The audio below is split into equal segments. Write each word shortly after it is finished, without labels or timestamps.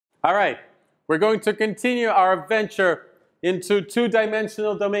All right, we're going to continue our adventure into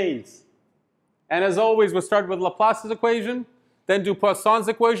two-dimensional domains. And as always, we'll start with Laplace's equation, then do Poisson's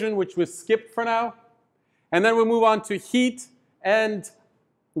equation, which we skipped for now. And then we'll move on to heat and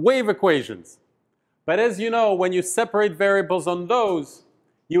wave equations. But as you know, when you separate variables on those,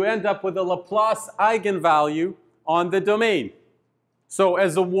 you end up with a Laplace eigenvalue on the domain. So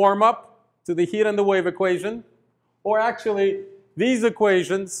as a warm-up to the heat and the wave equation, or actually, these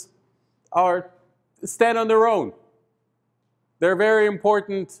equations stand on their own. They're very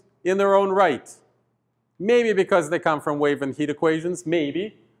important in their own right. Maybe because they come from wave and heat equations,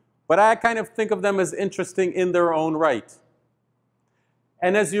 maybe. But I kind of think of them as interesting in their own right.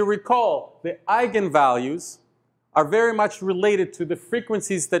 And as you recall, the eigenvalues are very much related to the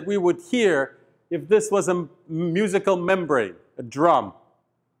frequencies that we would hear if this was a musical membrane, a drum.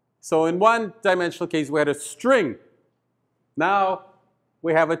 So in one-dimensional case, we had a string. Now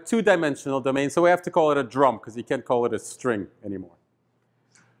we have a two-dimensional domain, so we have to call it a drum because you can't call it a string anymore.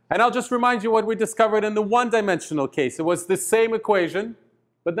 And I'll just remind you what we discovered in the one-dimensional case. It was the same equation,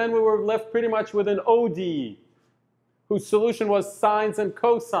 but then we were left pretty much with an ODE, whose solution was sines and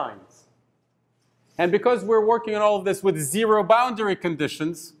cosines. And because we're working on all of this with zero boundary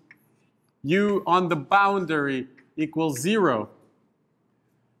conditions, u on the boundary equals 0.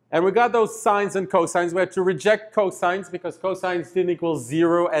 And we got those sines and cosines. We had to reject cosines because cosines didn't equal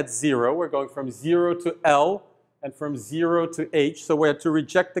 0 at 0. We're going from 0 to L and from 0 to H. So we had to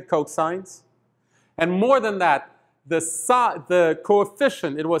reject the cosines. And more than that, the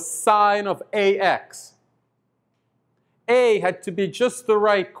coefficient, it was sine of AX. A had to be just the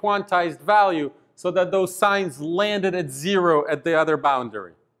right quantized value so that those signs landed at 0 at the other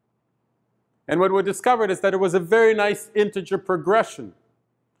boundary. And what we discovered is that it was a very nice integer progression,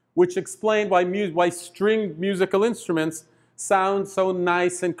 which explained why string musical instruments sound so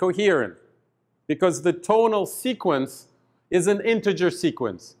nice and coherent. Because the tonal sequence is an integer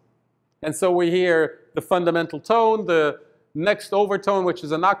sequence. And so we hear the fundamental tone, the next overtone, which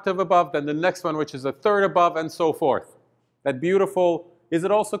is an octave above, then the next one, which is a third above, and so forth. That beautiful, is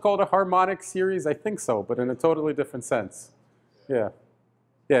it also called a harmonic series? I think so, but in a totally different sense. Yeah.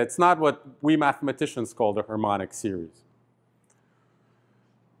 Yeah, it's not what we mathematicians call the harmonic series.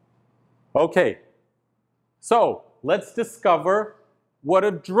 Okay, so let's discover what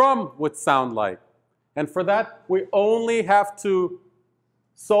a drum would sound like. And for that, we only have to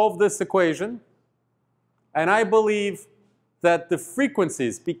solve this equation. And I believe that the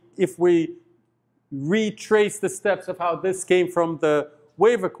frequencies, if we retrace the steps of how this came from the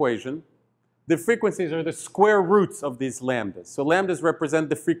wave equation, the frequencies are the square roots of these lambdas. So lambdas represent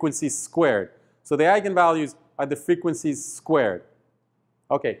the frequencies squared. So the eigenvalues are the frequencies squared.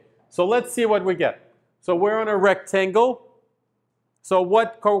 Okay. So let's see what we get. So we're on a rectangle. So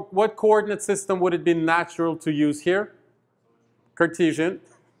what coordinate system would it be natural to use here? Cartesian.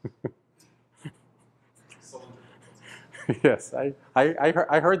 Yes,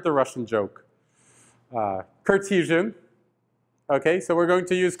 I heard the Russian joke. Cartesian. Okay, so we're going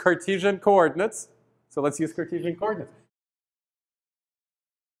to use Cartesian coordinates. So let's use Cartesian coordinates.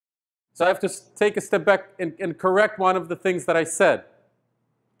 So I have to take a step back and correct one of the things that I said.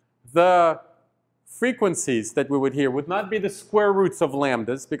 The frequencies that we would hear would not be the square roots of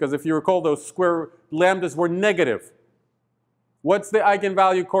lambdas, because if you recall, those square lambdas were negative. What's the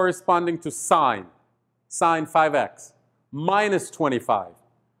eigenvalue corresponding to sine? Sine 5x. Minus 25.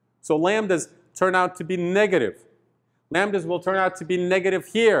 So lambdas turn out to be negative. Lambdas will turn out to be negative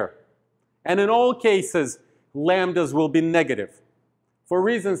here. And in all cases, lambdas will be negative, for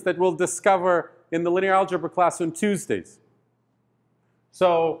reasons that we'll discover in the linear algebra class on Tuesdays.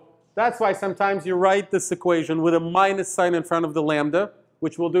 So that's why sometimes you write this equation with a minus sign in front of the lambda,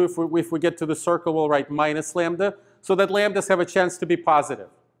 which we'll do if we get to the circle, we'll write minus lambda, so that lambdas have a chance to be positive.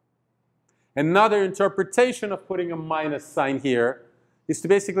 Another interpretation of putting a minus sign here is to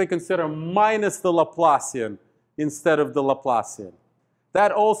basically consider minus the Laplacian instead of the Laplacian.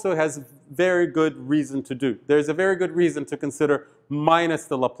 That also has very good reason to do. There's a very good reason to consider minus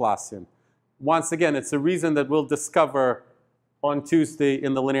the Laplacian. Once again, it's a reason that we'll discover on Tuesday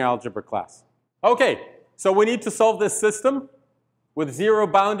in the linear algebra class. Okay, so we need to solve this system with zero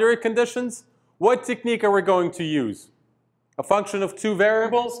boundary conditions. What technique are we going to use? A function of two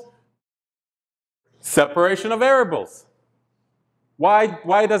variables? Separation of variables. Why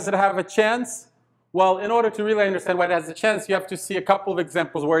does it have a chance? Well, in order to really understand why it has a chance, you have to see a couple of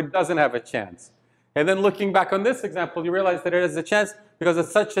examples where it doesn't have a chance. And then looking back on this example, you realize that it has a chance because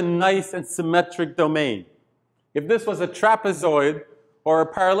it's such a nice and symmetric domain. If this was a trapezoid or a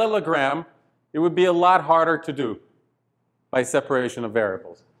parallelogram, it would be a lot harder to do by separation of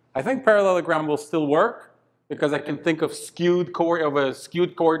variables. I think parallelogram will still work because I can think of a skewed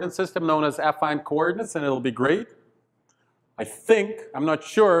coordinate system known as affine coordinates, and it'll be great. I think, I'm not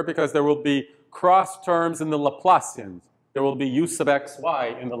sure, because there will be cross terms in the Laplacian. There will be u sub x,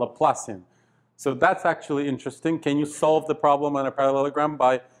 y in the Laplacian. So that's actually interesting. Can you solve the problem on a parallelogram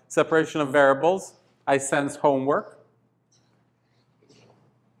by separation of variables? I sense homework.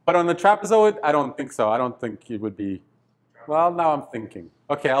 But on the trapezoid, I don't think so. I don't think it would be. Well, now I'm thinking.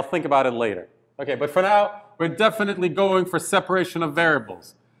 Okay, I'll think about it later. Okay, but for now, we're definitely going for separation of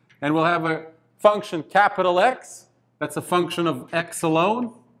variables. And we'll have a function capital X, that's a function of x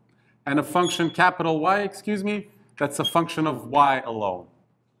alone, and a function capital Y, that's a function of y alone.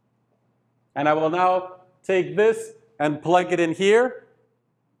 And I will now take this and plug it in here,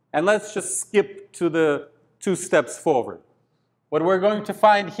 and let's just skip to the 2 steps forward. What we're going to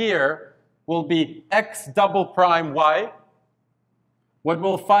find here will be x double prime y. What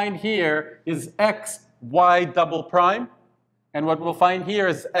we'll find here is x y double prime, and what we'll find here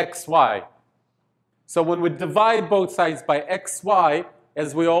is xy. So when we divide both sides by xy,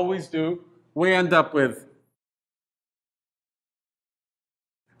 as we always do, we end up with.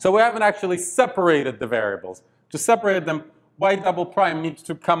 So we haven't actually separated the variables. To separate them, y double prime needs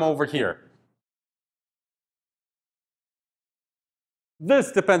to come over here.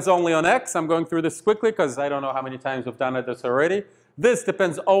 This depends only on x. I'm going through this quickly because I don't know how many times we've done this already. This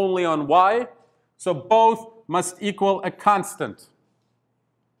depends only on y. So both must equal a constant.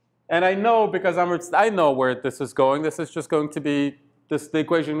 And I know because I know where this is going. This is just going to be the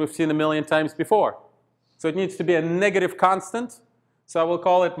equation we've seen a million times before. So it needs to be a negative constant. So I will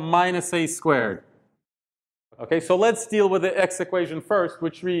call it minus a squared. Okay, so let's deal with the x equation first,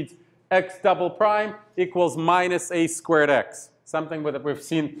 which reads x double prime equals minus a squared x. Something that we've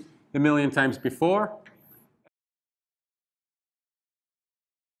seen a million times before.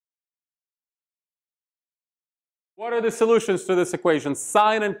 What are the solutions to this equation?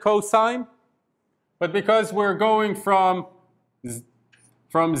 Sine and cosine. But because we're going from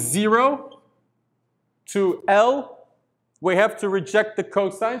 0 to L, we have to reject the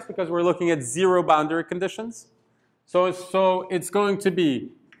cosines because we're looking at 0 boundary conditions. So it's going to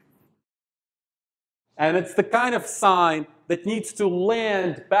be, and it's the kind of sign that needs to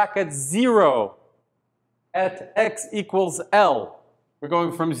land back at 0 at x equals L. We're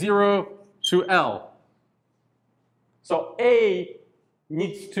going from 0 to L. So A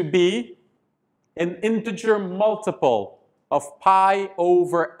needs to be an integer multiple of pi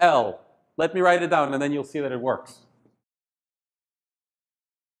over L. Let me write it down, and then you'll see that it works.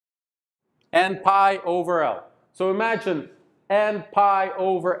 N pi over L. So imagine n pi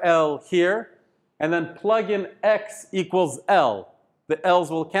over L here, and then plug in x equals L. The L's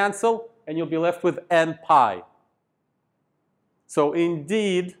will cancel, and you'll be left with n pi. So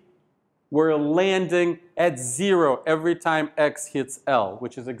indeed, we're landing at 0 every time x hits L,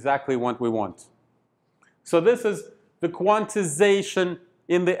 which is exactly what we want. So this is the quantization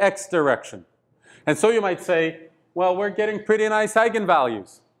in the x direction. And so you might say, well, we're getting pretty nice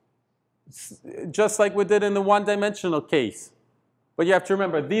eigenvalues, just like we did in the one-dimensional case. But you have to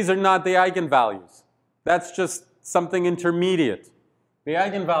remember, these are not the eigenvalues. That's just something intermediate. The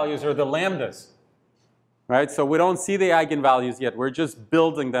eigenvalues are the lambdas. Right? So we don't see the eigenvalues yet. We're just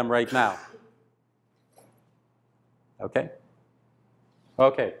building them right now. Okay?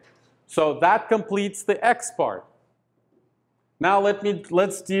 Okay. So that completes the x part. Now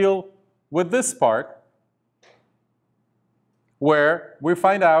let's deal with this part where we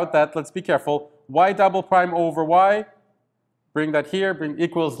find out that, let's be careful, y double prime over y, bring that here,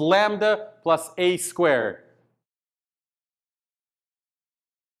 equals lambda plus a squared.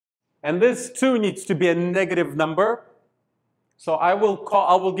 And this too needs to be a negative number. So I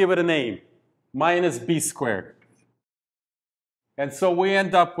will give it a name, minus b squared. And so we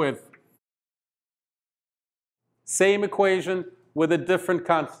end up with same equation with a different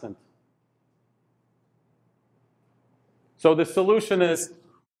constant. So the solution is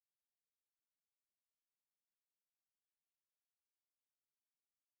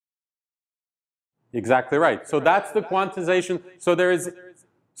exactly right. So that's the quantization.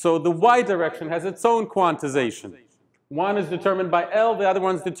 So the y direction has its own quantization. One is determined by L, the other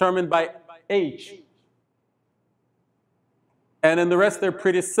one's determined by H. And in the rest, they're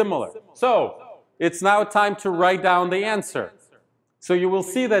pretty similar. So it's now time to write down the answer. So you will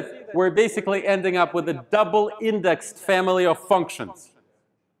see that we're basically ending up with a double-indexed family of functions.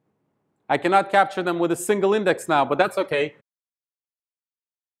 I cannot capture them with a single index now, but that's okay.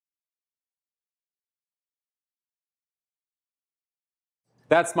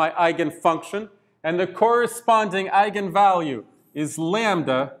 That's my eigenfunction. And the corresponding eigenvalue is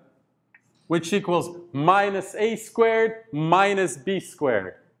lambda which equals minus a squared minus b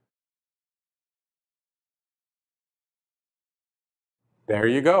squared. There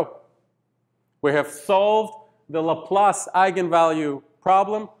you go. We have solved the Laplace eigenvalue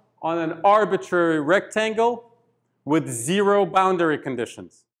problem on an arbitrary rectangle with 0 boundary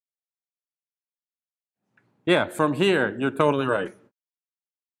conditions. Yeah, from here, you're totally right.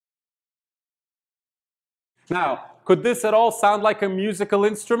 Now, could this at all sound like a musical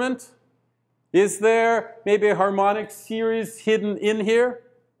instrument? Is there maybe a harmonic series hidden in here?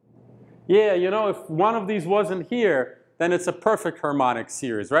 Yeah, you know, if one of these wasn't here, then it's a perfect harmonic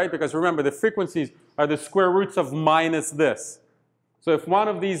series, right? Because remember, the frequencies are the square roots of minus this. So if one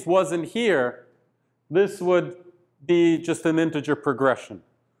of these wasn't here, this would be just an integer progression.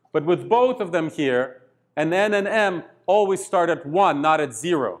 But with both of them here, and n and m always start at 1, not at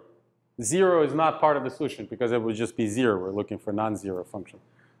 0. 0 is not part of the solution because it would just be 0. We're looking for non-zero function,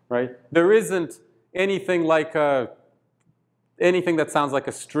 right? There isn't anything like anything that sounds like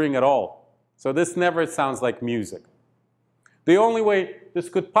a string at all. So this never sounds like music. The only way this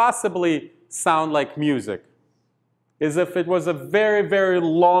could possibly sound like music is if it was a very, very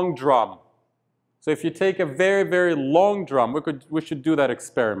long drum. So if you take a very, very long drum, we should do that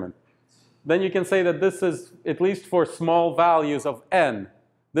experiment. Then you can say that this is, at least for small values of n,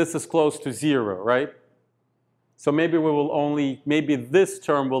 this is close to 0, right? So maybe maybe this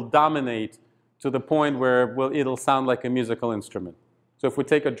term will dominate to the point where it'll sound like a musical instrument. So if we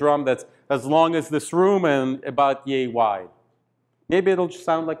take a drum that's as long as this room and about yay wide, maybe it'll just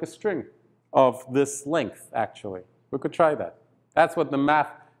sound like a string of this length, actually. We could try that. That's what the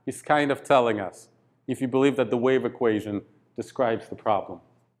math is kind of telling us, if you believe that the wave equation describes the problem.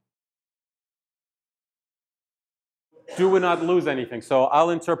 Do we not lose anything? So I'll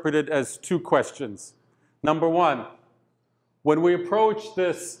interpret it as 2 questions. Number 1, when we approach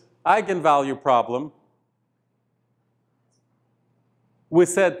this eigenvalue problem, we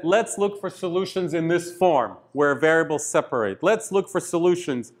said, let's look for solutions in this form where variables separate. Let's look for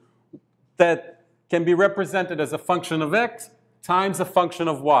solutions that can be represented as a function of x times a function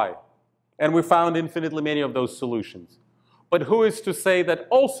of y. And we found infinitely many of those solutions. But who is to say that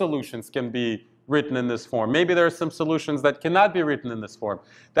all solutions can be written in this form? Maybe there are some solutions that cannot be written in this form.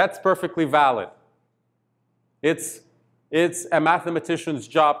 That's perfectly valid. It's a mathematician's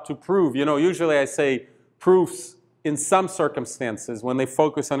job to prove. You know, usually I say proofs in some circumstances, when they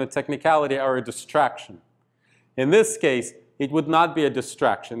focus on a technicality, are a distraction. In this case, it would not be a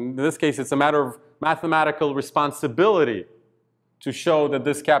distraction. In this case, it's a matter of mathematical responsibility to show that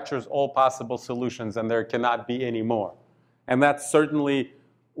this captures all possible solutions and there cannot be any more. And that certainly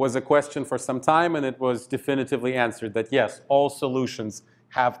was a question for some time, and it was definitively answered that yes, all solutions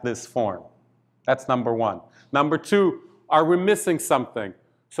have this form. That's number 1. Number 2, are we missing something?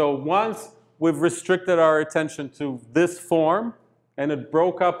 So once we've restricted our attention to this form, and it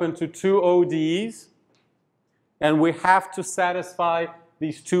broke up into 2 ODEs, and we have to satisfy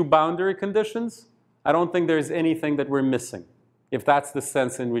these 2 boundary conditions, I don't think there's anything that we're missing, if that's the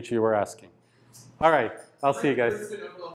sense in which you were asking. All right, I'll see you guys.